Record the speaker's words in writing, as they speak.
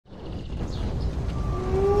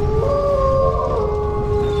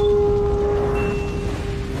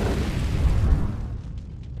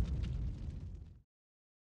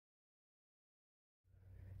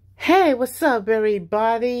What's up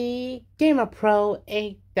everybody? Gamer Pro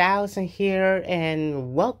 8000 here,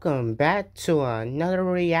 and welcome back to another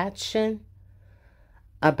reaction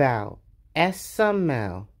about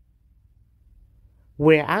Sml,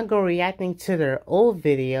 where I'm going reacting to their old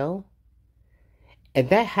video, and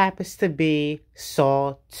that happens to be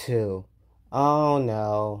Saw 2. Oh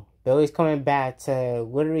no, Billy's coming back to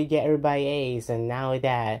literally get everybody A's, and not only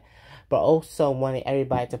that, but also wanting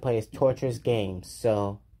everybody to play his torturous games.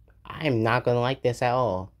 So I'm not gonna like this at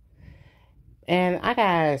all. And I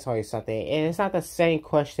gotta tell you something, and it's not the same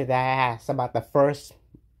question that I asked about the first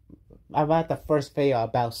video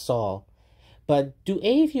about Saul. But do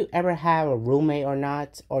any of you ever have a roommate or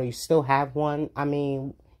not? Or you still have one? I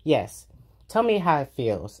mean, yes. Tell me how it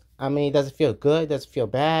feels. I mean, does it feel good? Does it feel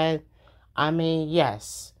bad? I mean,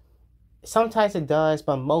 yes. Sometimes it does,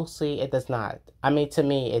 but mostly it does not. I mean, to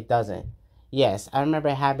me, it doesn't. Yes, I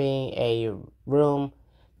remember having a room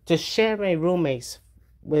to share my roommates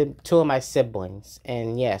with two of my siblings,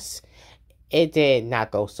 and yes, it did not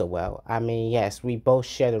go so well. I mean, yes, we both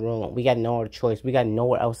shared the room. We got no other choice. We got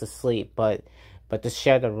nowhere else to sleep but to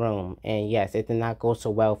share the room, and yes, it did not go so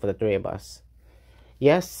well for the three of us.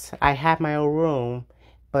 Yes, I have my own room,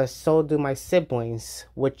 but so do my siblings,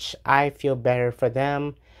 which I feel better for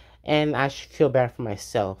them, and I should feel better for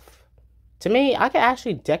myself. To me, I can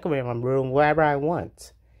actually decorate my room wherever I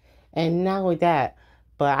want, and not only that,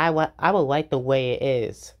 but I would like the way it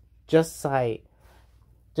is, just like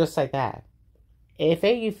that. If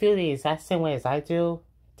any of you feel the exact same way as I do,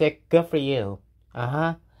 then good for you.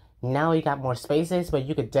 Now you got more spaces, but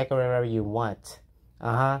you can decorate wherever you want.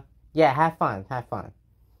 Yeah, have fun.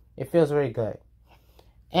 It feels really good.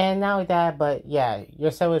 And not only that, but yeah,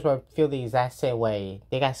 your siblings will feel the exact same way.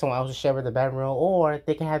 They got someone else to share with the bedroom, or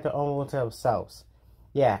they can have their own room to themselves.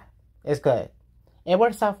 Yeah, it's good. It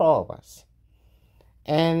works out for all of us.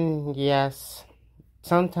 And yes,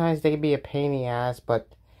 sometimes they can be a pain in the ass, but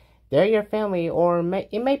they're your family, or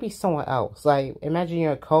it may be someone else. Like, imagine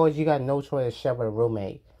you're in college, you got no choice to share with a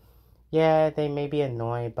roommate. Yeah, they may be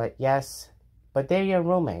annoying, but yes, but they're your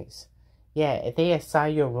roommates. Yeah, if they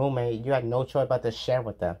assign you a roommate, you have no choice but to share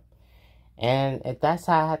with them. And if that's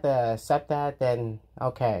how I have to accept that, then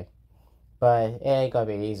okay. But it ain't gonna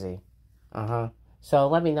be easy. So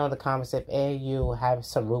let me know in the comments if any of you have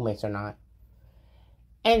some roommates or not.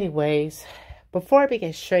 Anyways, before I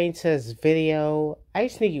get straight into this video, I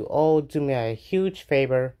just need you all to do me a huge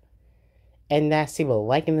favor, and that's leave a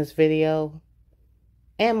like in this video,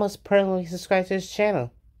 and most importantly, subscribe to this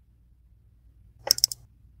channel.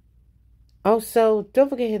 Also, don't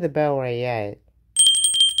forget to hit the bell where you're at.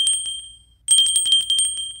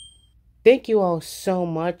 Thank you all so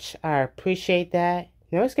much, I appreciate that.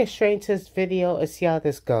 Now let's get straight into this video and see how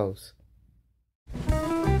this goes.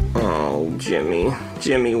 Oh,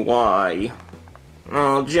 Jimmy, why?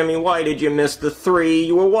 Oh, Jimmy, why did you miss the three?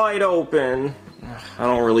 You were wide open. I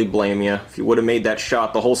don't really blame you. If you would have made that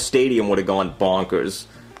shot, the whole stadium would have gone bonkers.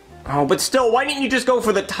 Oh, but still, why didn't you just go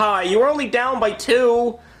for the tie? You were only down by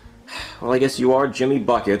 2. Well, I guess you are Jimmy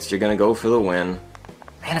Buckets. You're gonna go for the win.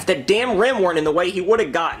 Man, if that damn rim weren't in the way, he would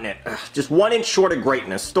have gotten it. Just 1 inch short of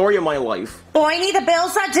greatness. Story of my life. Boiny, the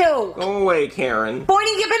bills are due. Go away, Karen.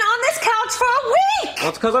 Boiny, you've been on this couch for a week. Well,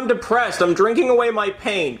 it's because I'm depressed. I'm drinking away my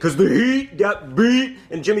pain. Because the Heat got beat,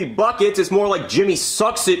 and Jimmy Buckets is more like Jimmy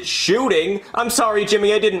sucks at shooting. I'm sorry,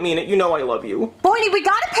 Jimmy. I didn't mean it. You know I love you. Boiny, we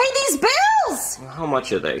gotta pay these bills. How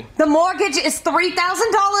much are they? The mortgage is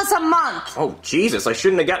 $3,000 a month. Oh, Jesus. I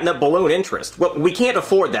shouldn't have gotten that balloon interest. Well, we can't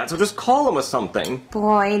afford that, so just call him or something.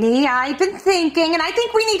 Boiny, I've been thinking, and I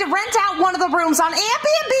think we need to rent out one of the rooms on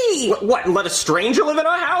Airbnb. What, and let a stranger live in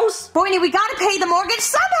our house? Boiny, we gotta pay the mortgage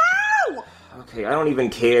somehow! Okay, I don't even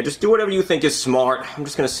care. Just do whatever you think is smart. I'm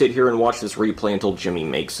just gonna sit here and watch this replay until Jimmy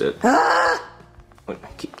makes it.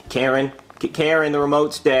 Karen? Karen, the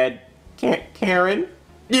remote's dead. Karen?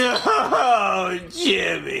 Oh,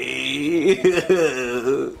 Jimmy!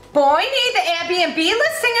 Boiny, the Airbnb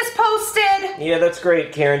listing is posted. Yeah, that's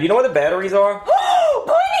great, Karen. Do you know where the batteries are? Oh,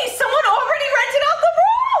 Boiny, someone already rented out the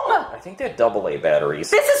room! I think they're AA batteries.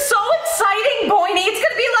 This is so exciting, Boiny. It's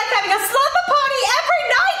gonna be like having a slumber party every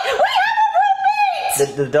night. We have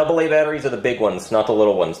a roommate! The AA batteries are the big ones, not the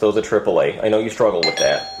little ones. Those are AAA. I know you struggle with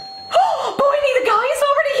that. Oh, Boiny, the guy is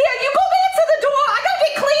already here. You go answer the door. I gotta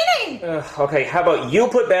get cleaning. Okay, how about you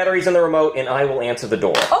put batteries in the remote and I will answer the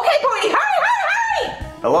door. Okay, Boiny, hurry!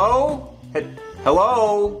 Hello?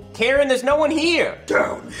 Hello? Karen, there's no one here.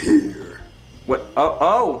 Down here. What?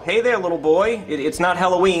 Oh, hey there, little boy. It's not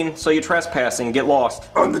Halloween, so you're trespassing. Get lost.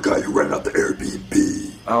 I'm the guy who rented out the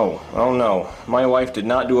Airbnb. Oh no. My wife did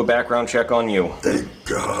not do a background check on you. Thank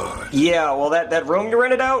God. Yeah, well, that room you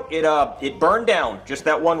rented out, it burned down. Just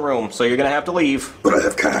that one room, so you're gonna have to leave. But I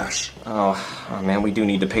have cash. Oh man, we do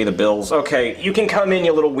need to pay the bills. Okay, you can come in,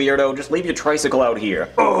 you little weirdo. Just leave your tricycle out here.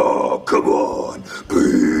 Oh, come on,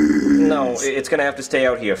 please. No, it's gonna have to stay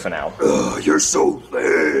out here for now. You're so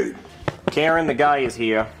lame. Karen, the guy is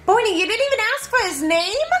here. Boydie, you didn't even ask for his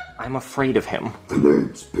name? I'm afraid of him. The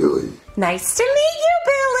name's Billy. Nice to meet you,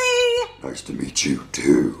 Billy. Nice to meet you,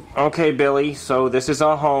 too. Okay, Billy, so this is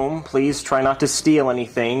our home. Please try not to steal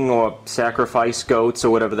anything or sacrifice goats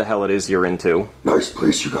or whatever the hell it is you're into. Nice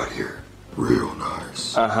place you got here. Real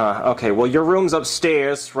nice. Okay, well, your room's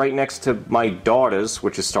upstairs, right next to my daughter's,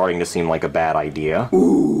 which is starting to seem like a bad idea.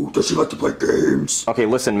 Ooh, does she like to play games? Okay,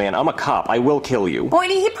 listen, man, I'm a cop. I will kill you.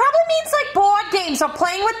 Boydie, he probably means like board games or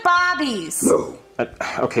playing with Barbies. No.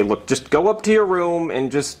 Okay, look, just go up to your room and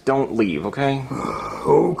just don't leave, okay?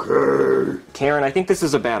 Okay. Karen, I think this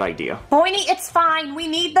is a bad idea. Boydie, it's fine. We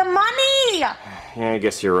need the money. Yeah, I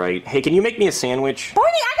guess you're right. Hey, can you make me a sandwich? Boydie,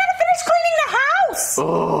 I gotta finish cleaning the house.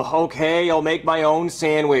 Oh, okay, I'll make my own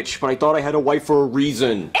sandwich, but I thought I had a wife for a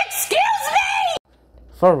reason. Excuse me!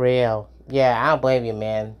 For real. Yeah, I don't blame you,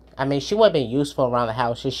 man. I mean, she would have been useful around the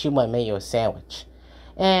house if she would have made you a sandwich.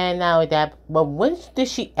 And now that, but when did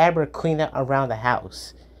she ever clean up around the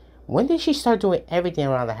house? When did she start doing everything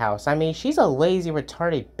around the house? I mean, she's a lazy,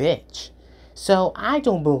 retarded bitch. So I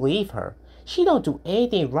don't believe her. She don't do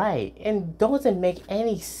anything right and doesn't make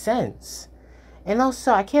any sense. And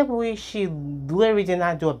also, I can't believe she literally did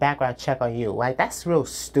not do a background check on you. Like, that's real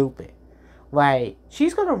stupid. Like,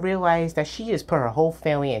 she's gonna realize that she just put her whole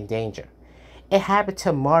family in danger. It happened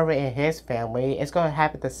to Marvin and his family. It's gonna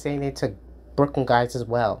happen the same thing to Brooklyn guys as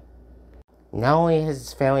well. Not only is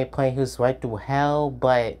his family playing who's right through hell,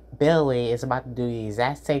 but Billy is about to do the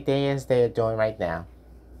exact same thing as they're doing right now.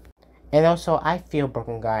 And also, I feel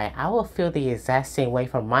Brooklyn guy. I will feel the exact same way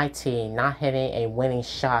for my team not hitting a winning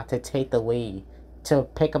shot to take the lead, to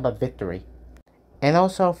pick up a victory. And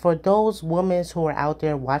also, for those women who are out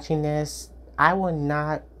there watching this, I will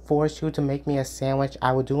not force you to make me a sandwich.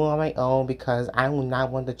 I will do it on my own because I will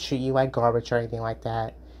not want to treat you like garbage or anything like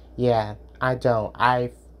that. Yeah, I don't.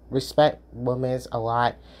 I respect women a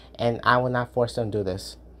lot, and I will not force them to do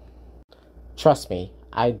this. Trust me,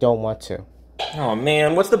 I don't want to. Oh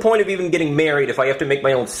man, what's the point of even getting married if I have to make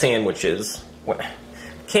my own sandwiches? What?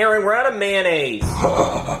 Karen, we're out of mayonnaise.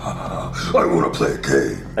 I want to play a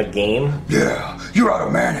game. A game? Yeah, you're out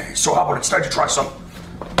of mayonnaise, so how about instead you try some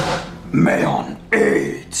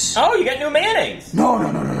mayonnaise? Oh, you got new mayonnaise.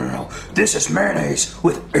 No. This is mayonnaise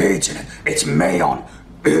with AIDS in it. It's mayonnaise.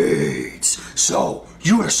 So,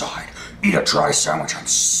 you decide. Eat a dry sandwich and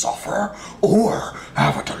suffer, or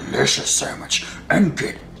have a delicious sandwich and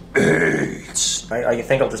get AIDS. I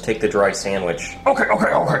think I'll just take the dry sandwich. Okay.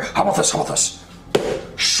 How about this?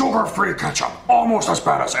 Sugar-free ketchup, almost as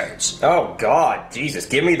bad as AIDS. Oh god, Jesus,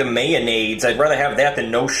 give me the mayonnaise. I'd rather have that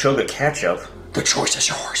than no sugar ketchup. The choice is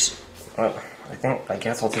yours. I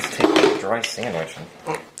guess I'll just take the dry sandwich.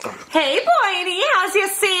 Hey, Boydie, how's your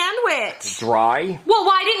sandwich? Dry? Well,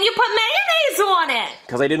 why didn't you put mayonnaise on it?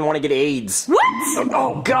 Because I didn't want to get AIDS. What?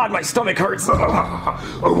 Oh god, my stomach hurts. I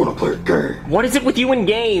want to play a game. What is it with you and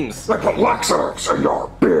games? I put laxatives in your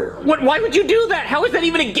beer. What? Why would you do that? How is that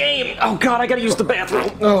even a game? Oh god, I gotta use the bathroom.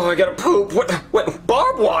 Oh, I gotta poop. What?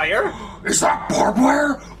 Barbed wire? Is that barbed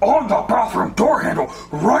wire on the bathroom door handle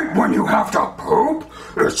right when you have to poop?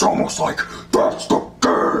 It's almost like that's the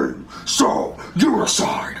game. So, you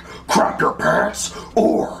decide, crap your pants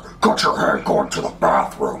or cut your hair going to the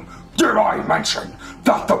bathroom. Did I mention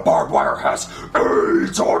that the barbed wire has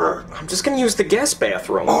AIDS on it? I'm just gonna use the guest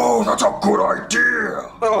bathroom. Oh, that's a good idea.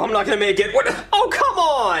 Oh, I'm not gonna make it. What? Oh, come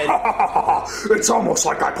on! It's almost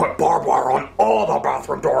like I put barbed wire on all the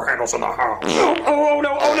bathroom door handles in the house. Oh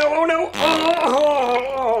no!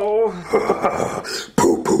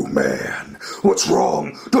 Poo-poo man. What's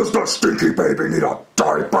wrong? Does the stinky baby need a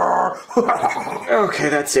diaper? Okay,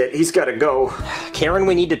 that's it. He's gotta go. Karen,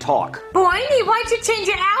 we need to talk. Boydie, why'd you change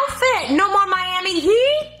your outfit? No more Miami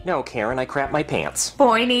Heat? No, Karen, I crapped my pants.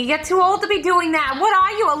 Boydie, you're too old to be doing that. What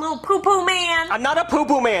are you, a little poo-poo man? I'm not a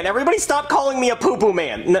poo-poo man. Everybody stop calling me a poo-poo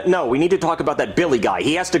man. No, we need to talk about that Billy guy.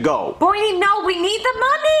 He has to go. Boydie, no, we need the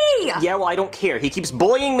money. Yeah, well, I don't care. He keeps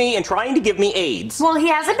bullying me and trying to give me AIDS. Well, he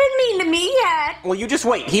hasn't been mean to me yet. Well, you just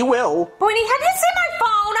wait. He will. Boydie, have you seen my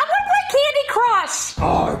phone? I want to play Candy Crush.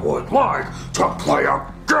 I would like to play a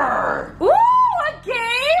game. Ooh, a game?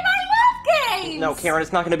 I love games. No, Karen,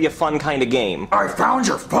 it's not going to be a fun kind of game. I found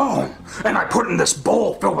your phone, and I put it in this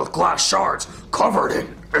bowl filled with glass shards covered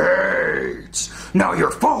in AIDS. Now your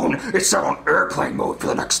phone is set on airplane mode for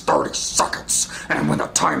the next 30 seconds, and when the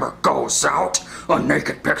timer goes out, a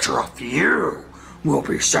naked picture of you will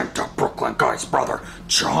be sent to Brooklyn Guy's brother,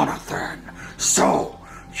 Jonathan. So,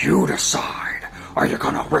 you decide, are you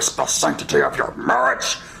gonna risk the sanctity of your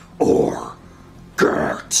marriage, or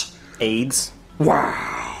get AIDS?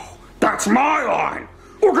 Wow, that's my line.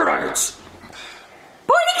 Or get AIDS.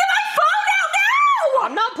 Boydie, get my phone out now!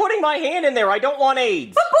 I'm not putting my hand in there. I don't want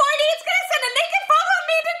AIDS. But Boydie, it's gonna send a naked photo of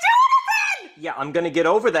me to Jonathan! Yeah, I'm gonna get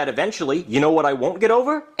over that eventually. You know what I won't get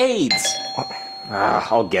over? AIDS.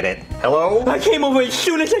 I'll get it. Hello? I came over as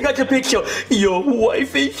soon as I got the picture. Your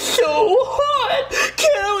wife is so hot.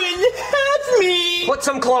 Karen, have me. Put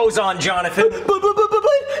some clothes on, Jonathan. No.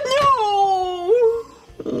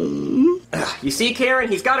 You see, Karen?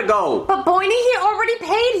 He's gotta go. But Boydie, he already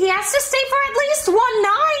paid. He has to stay for at least one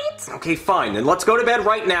night. Okay, fine. Then let's go to bed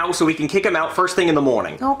right now so we can kick him out first thing in the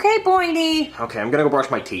morning. Okay, Boydie. Okay, I'm gonna go brush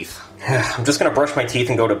my teeth. I'm just gonna brush my teeth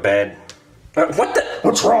and go to bed. What the?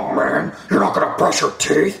 What's wrong, man? You're not gonna brush your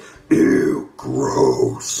teeth? Ew,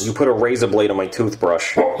 gross. You put a razor blade on my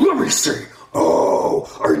toothbrush. Oh, let me see. Oh,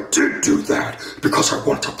 I did do that because I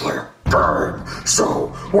wanted to play a game.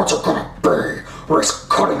 So, what's it gonna be? Risk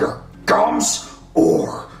cutting your gums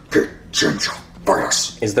or get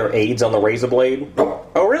gingivitis? Is there AIDS on the razor blade? No.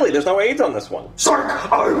 Oh, really? There's no AIDS on this one. Psych,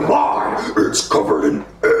 I lied. It's covered in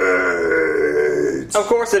AIDS. Of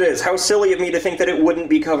course it is. How silly of me to think that it wouldn't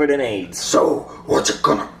be covered in AIDS. So, what's it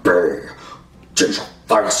gonna be?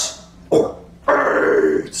 Gingivitis or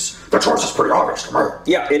AIDS? The choice is pretty obvious to me.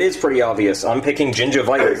 Yeah, it is pretty obvious. I'm picking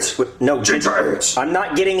gingivitis. AIDS. No, Ginger AIDS. I'm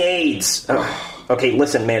not getting AIDS. Okay,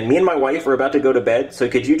 listen, man. Me and my wife are about to go to bed, so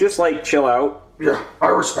could you just, chill out? Yeah, I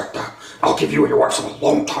respect that. I'll give you and your wife some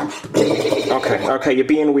alone time. Okay, you're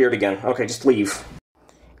being weird again. Okay, just leave.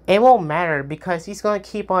 It won't matter because he's gonna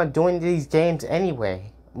keep on doing these games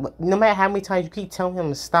anyway. No matter how many times you keep telling him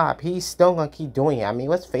to stop, he's still gonna keep doing it. I mean,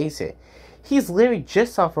 let's face it. He's literally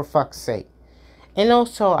just off for fuck's sake. And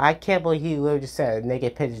also, I can't believe he literally just said a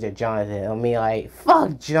naked picture to Jonathan. I mean,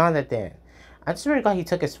 fuck Jonathan. I'm just really glad he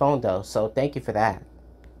took his phone though, so thank you for that.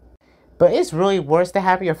 But it's really worse to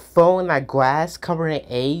have your phone like glass covered in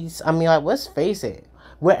AIDS. I mean, let's face it.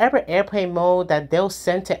 Whatever airplane mode that they'll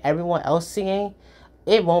send to everyone else seeing,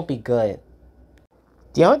 it won't be good.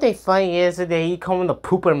 The only thing funny is that he called him the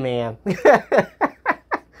pooper man.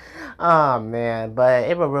 Oh man, but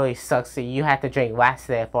it would really suck if you had to drink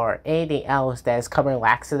laxative or anything else that is covered in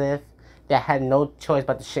laxative that had no choice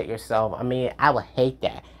but to shit yourself. I mean, I would hate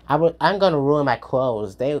that. I'm gonna ruin my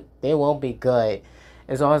clothes. They won't be good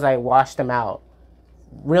as long as I wash them out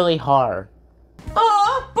really hard.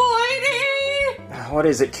 Oh, Boydie! What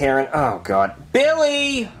is it, Karen? Oh, God.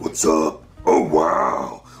 Billy! What's up? Oh,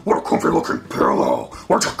 wow. What a comfy looking pillow.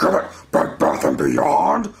 Where'd you get it? Bed Bath &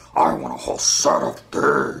 Beyond? I want a whole set of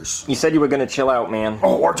these. You said you were gonna chill out, man.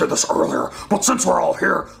 Oh, I did this earlier, but since we're all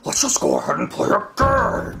here, let's just go ahead and play a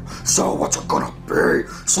game. So what's it gonna be?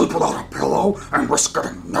 Sleep without a pillow and risk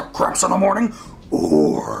getting neck cramps in the morning?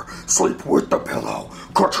 Or sleep with the pillow,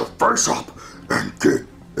 cut your face up, and get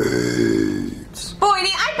AIDS?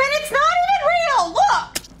 Boydie, I bet it's not even real! Look!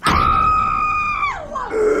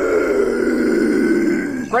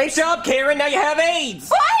 Great job, Karen. Now you have AIDS.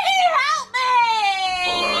 Boydie, help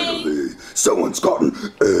me! Finally, someone's gotten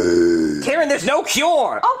AIDS. Karen, there's no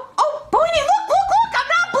cure. Oh, Boydie, look! I'm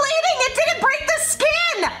not bleeding! It didn't break the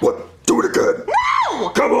skin! What? Do it again. No!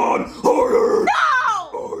 Come on, harder.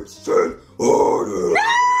 No! I said harder. No!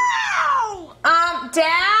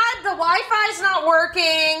 Dad, the Wi-Fi's not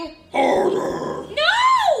working. Harder.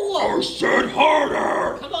 No! I said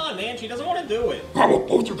harder. Come on, man. She doesn't want to do it. How about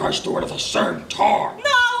both you guys do it at the same time? No,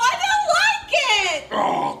 I don't like it!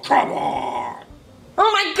 Oh, come on.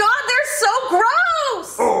 Oh my god, they're so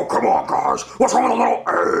gross! Oh, come on, guys. What's wrong with a little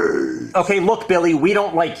AIDS? Okay, look, Billy. We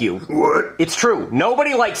don't like you. What? It's true.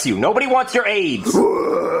 Nobody likes you. Nobody wants your AIDS.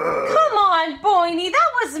 Come on, Boydie,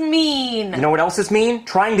 that was mean. You know what else is mean?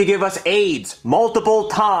 Trying to give us AIDS multiple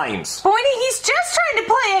times. Boydie, he's just trying to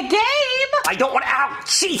play a game. I don't want. Ow!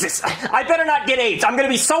 Jesus! I better not get AIDS. I'm gonna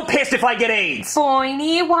be so pissed if I get AIDS.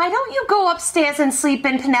 Boydie, why don't you go upstairs and sleep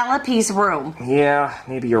in Penelope's room? Yeah,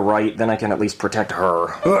 maybe you're right. Then I can at least protect her.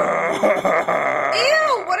 Ew,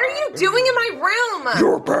 what are you doing in my room?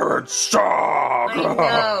 Your parents suck! I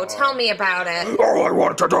know, tell me about it. All I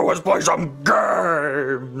wanted to do was play some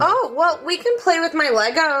games! Oh, well, we can play with my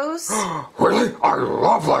Legos. Really? I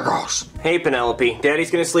love Legos! Hey, Penelope. Daddy's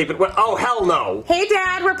gonna sleep at... Oh, hell no! Hey,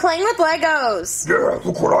 Dad, we're playing with Legos. Yeah,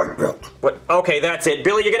 look what I built. What? Okay, that's it.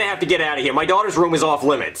 Billy, you're gonna have to get out of here. My daughter's room is off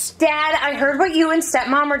limits. Dad, I heard what you and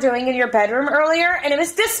stepmom were doing in your bedroom earlier, and it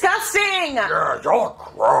was disgusting. Yeah, you're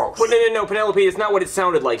gross. Well, no, Penelope, it's not what it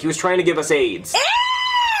sounded like. He was trying to give us AIDS. Ew!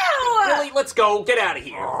 Billy, let's go. Get out of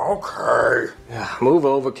here. Okay. Move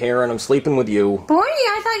over, Karen. I'm sleeping with you. Boy,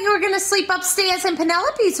 I thought you were going to sleep upstairs in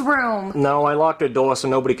Penelope's room. No, I locked the door so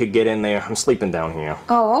nobody could get in there. I'm sleeping down here.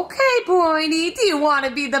 Oh, okay, Boydie. Do you want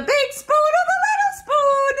to be the big spoon or the little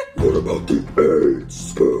spoon? What about the AIDS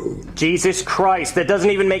spoon? Jesus Christ, that doesn't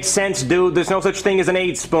even make sense, dude. There's no such thing as an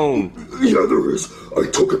AIDS spoon. Yeah, there is. I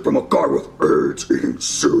took it from a guy with AIDS eating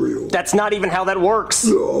cereal. That's not even how that works.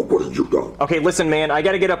 No, what have you done? Okay, listen, man. I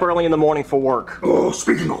gotta get up early in the morning for work. Oh,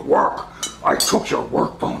 speaking of work, I took your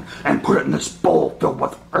work phone and put it in this bowl filled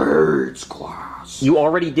with AIDS glass. You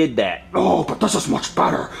already did that. Oh, but this is much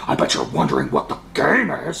better. I bet you're wondering what the game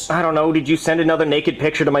is. I don't know. Did you send another naked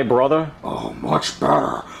picture to my brother? Oh, much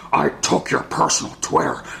better. I took your personal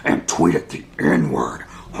Twitter and tweeted the N-word.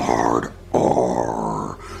 Hard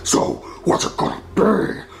R. So, what's it gonna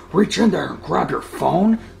be? Reach in there and grab your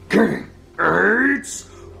phone? Getting AIDS?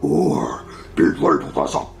 Or be labeled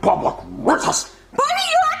as a public racist? Boydie,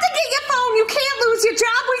 you have to get your phone. You can't lose your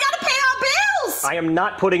job. We got to pay our bills. I am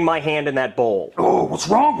not putting my hand in that bowl. Oh, what's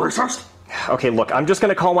wrong, racist? Okay, look, I'm just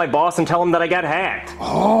gonna call my boss and tell him that I got hacked.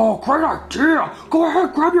 Oh, great idea. Go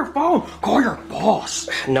ahead, grab your phone. Call your boss.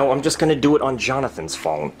 No, I'm just gonna do it on Jonathan's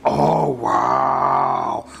phone. Oh,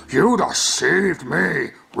 wow. You deceived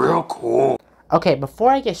me. Real cool. Okay, before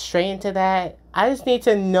I get straight into that, I just need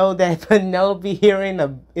to know that Penelope here in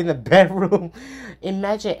the bedroom.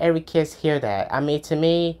 Imagine every kids hear that. I mean, to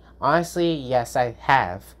me, honestly, yes, I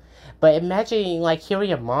have. But imagine like hearing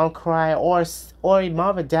your mom cry or your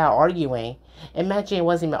mom and dad arguing. Imagine it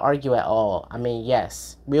wasn't even argue at all. I mean,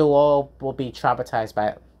 yes, we all will be traumatized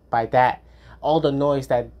by that. All the noise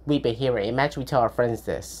that we've been hearing. Imagine we tell our friends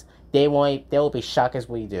this. They will be shocked as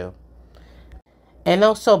we do. And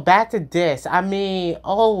also back to this. I mean,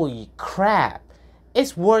 holy crap.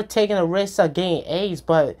 It's worth taking a risk of getting AIDS,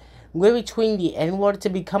 but live between the N-word to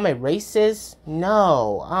become a racist?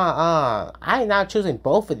 No, I'm not choosing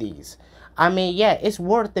both of these. I mean, yeah, it's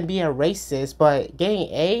worth to be a racist, but getting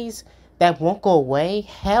AIDS that won't go away?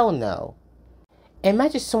 Hell no.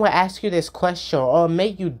 Imagine someone asks you this question or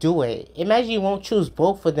make you do it. Imagine you won't choose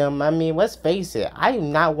both of them. I mean, let's face it, I do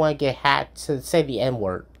not want to get hacked to say the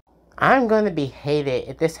N-word. I'm going to be hated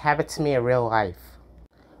if this happened to me in real life.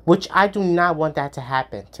 Which I do not want that to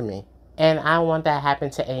happen to me. And I don't want that to happen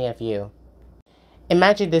to any of you.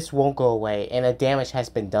 Imagine this won't go away and the damage has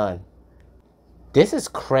been done. This is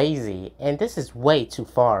crazy and this is way too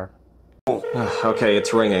far. Okay,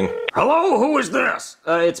 it's ringing. Hello, who is this?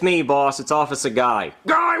 It's me, boss. It's Officer Guy.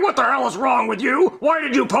 Guy, what the hell is wrong with you? Why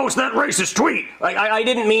did you post that racist tweet? I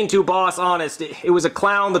didn't mean to, boss, honest. It was a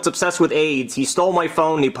clown that's obsessed with AIDS. He stole my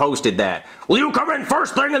phone and he posted that. Will you come in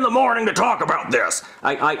first thing in the morning to talk about this?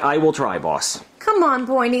 I will try, boss. Come on,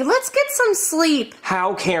 Boydie, let's get some sleep.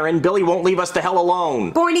 How, Karen? Billy won't leave us the hell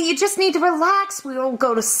alone. Boydie, you just need to relax. We'll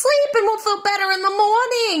go to sleep and we'll feel better in the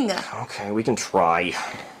morning. Okay, we can try.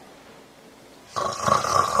 Karen,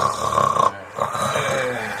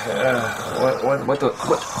 wake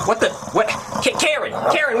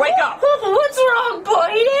up! What's wrong,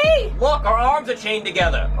 Boydie? Look, our arms are chained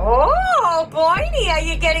together. Oh, Boydie, are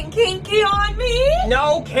you getting kinky on me?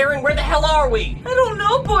 No, Karen, where the hell are we? I don't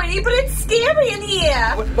know, Boydie, but it's scary in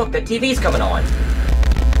here. Look, the TV's coming on.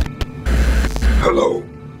 Hello,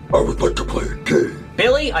 I would like to play a game.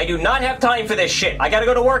 Billy, I do not have time for this shit. I gotta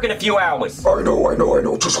go to work in a few hours. I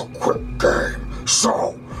know, just a quick game.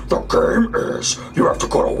 So, the game is, you have to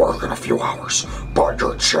go to work in a few hours, but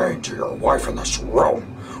you're chained to your wife in this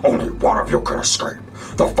room. Only one of you can escape.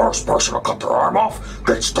 The first person to cut their arm off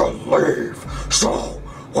gets to leave. So,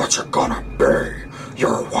 what's it gonna be?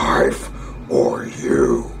 Your wife or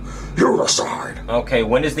you? You decide. Okay,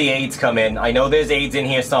 when does the AIDS come in? I know there's AIDS in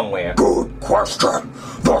here somewhere. Good question.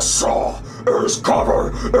 The saw is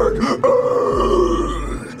covered in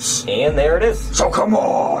AIDS. And there it is. So come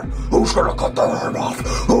on, who's gonna cut their arm off?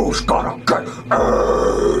 Who's gonna get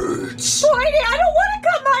AIDS? Boydie, I don't want to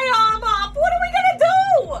cut my arm off. What are we gonna do?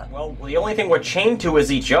 Well, the only thing we're chained to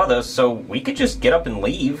is each other, so we could just get up and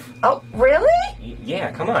leave. Oh, really? Yeah,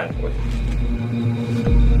 come on.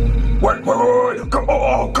 Wait, come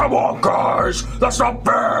on. Oh, come on, guys! That's not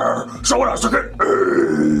fair! Someone has to get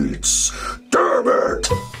AIDS! Damn it!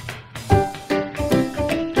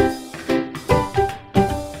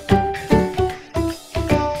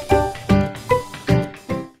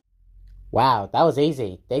 Wow, that was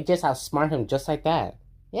easy. They just outsmart him just like that.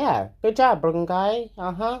 Yeah, good job, broken guy.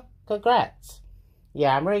 Congrats.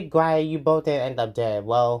 Yeah, I'm really glad you both didn't end up dead.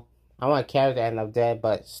 Well, I want Carrie to end up dead,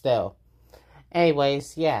 but still.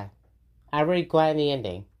 Anyways, yeah. I'm really glad in the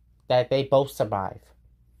ending that they both survived.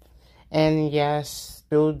 And yes,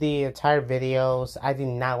 through the entire videos, I did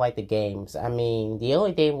not like the games. I mean, the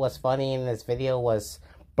only thing was funny in this video was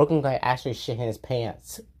broken guy actually shitting his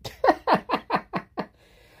pants.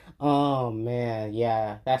 Oh man,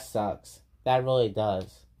 yeah, that sucks. That really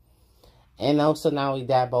does. And also not only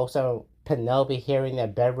that, but also Penelope here in their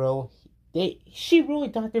bedroom, she really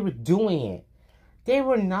thought they were doing it. They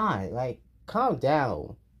were not. Like, calm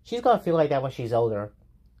down. She's gonna feel like that when she's older.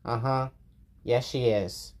 Yes, she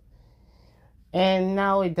is. And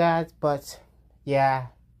not only that, but yeah,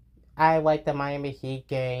 I like the Miami Heat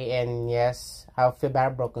game, and yes, I'll feel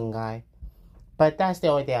bad broken guy. But that's the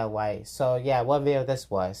only thing I like. So yeah, what video this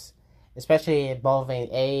was. Especially involving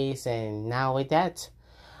Ace and now with that.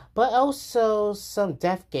 But also some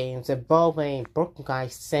death games involving broken guy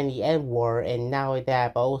Sandy Edward and now with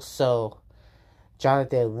that, but also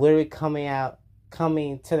Jonathan literally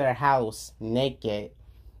coming to their house naked.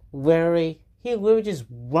 He literally just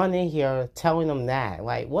run in here telling them that.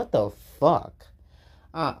 Like, what the fuck?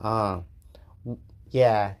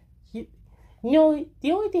 Yeah. You know,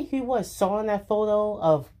 the only thing he saw in that photo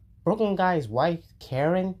of broken guy's wife,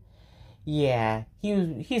 Karen, yeah,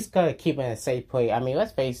 he's gonna keep it in a safe place. I mean,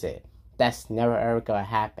 let's face it, that's never ever gonna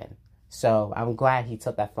happen. So I'm glad he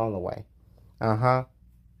took that phone away.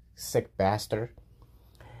 Sick bastard.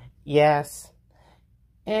 Yes.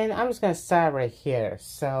 And I'm just gonna stop right here.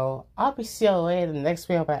 So I'll be seeing you later in the next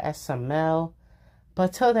video about SML.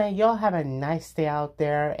 But till then, y'all have a nice day out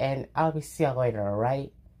there, and I'll be seeing you later,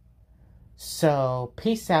 alright? So,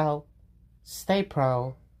 peace out, stay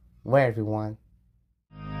pro, wear everyone.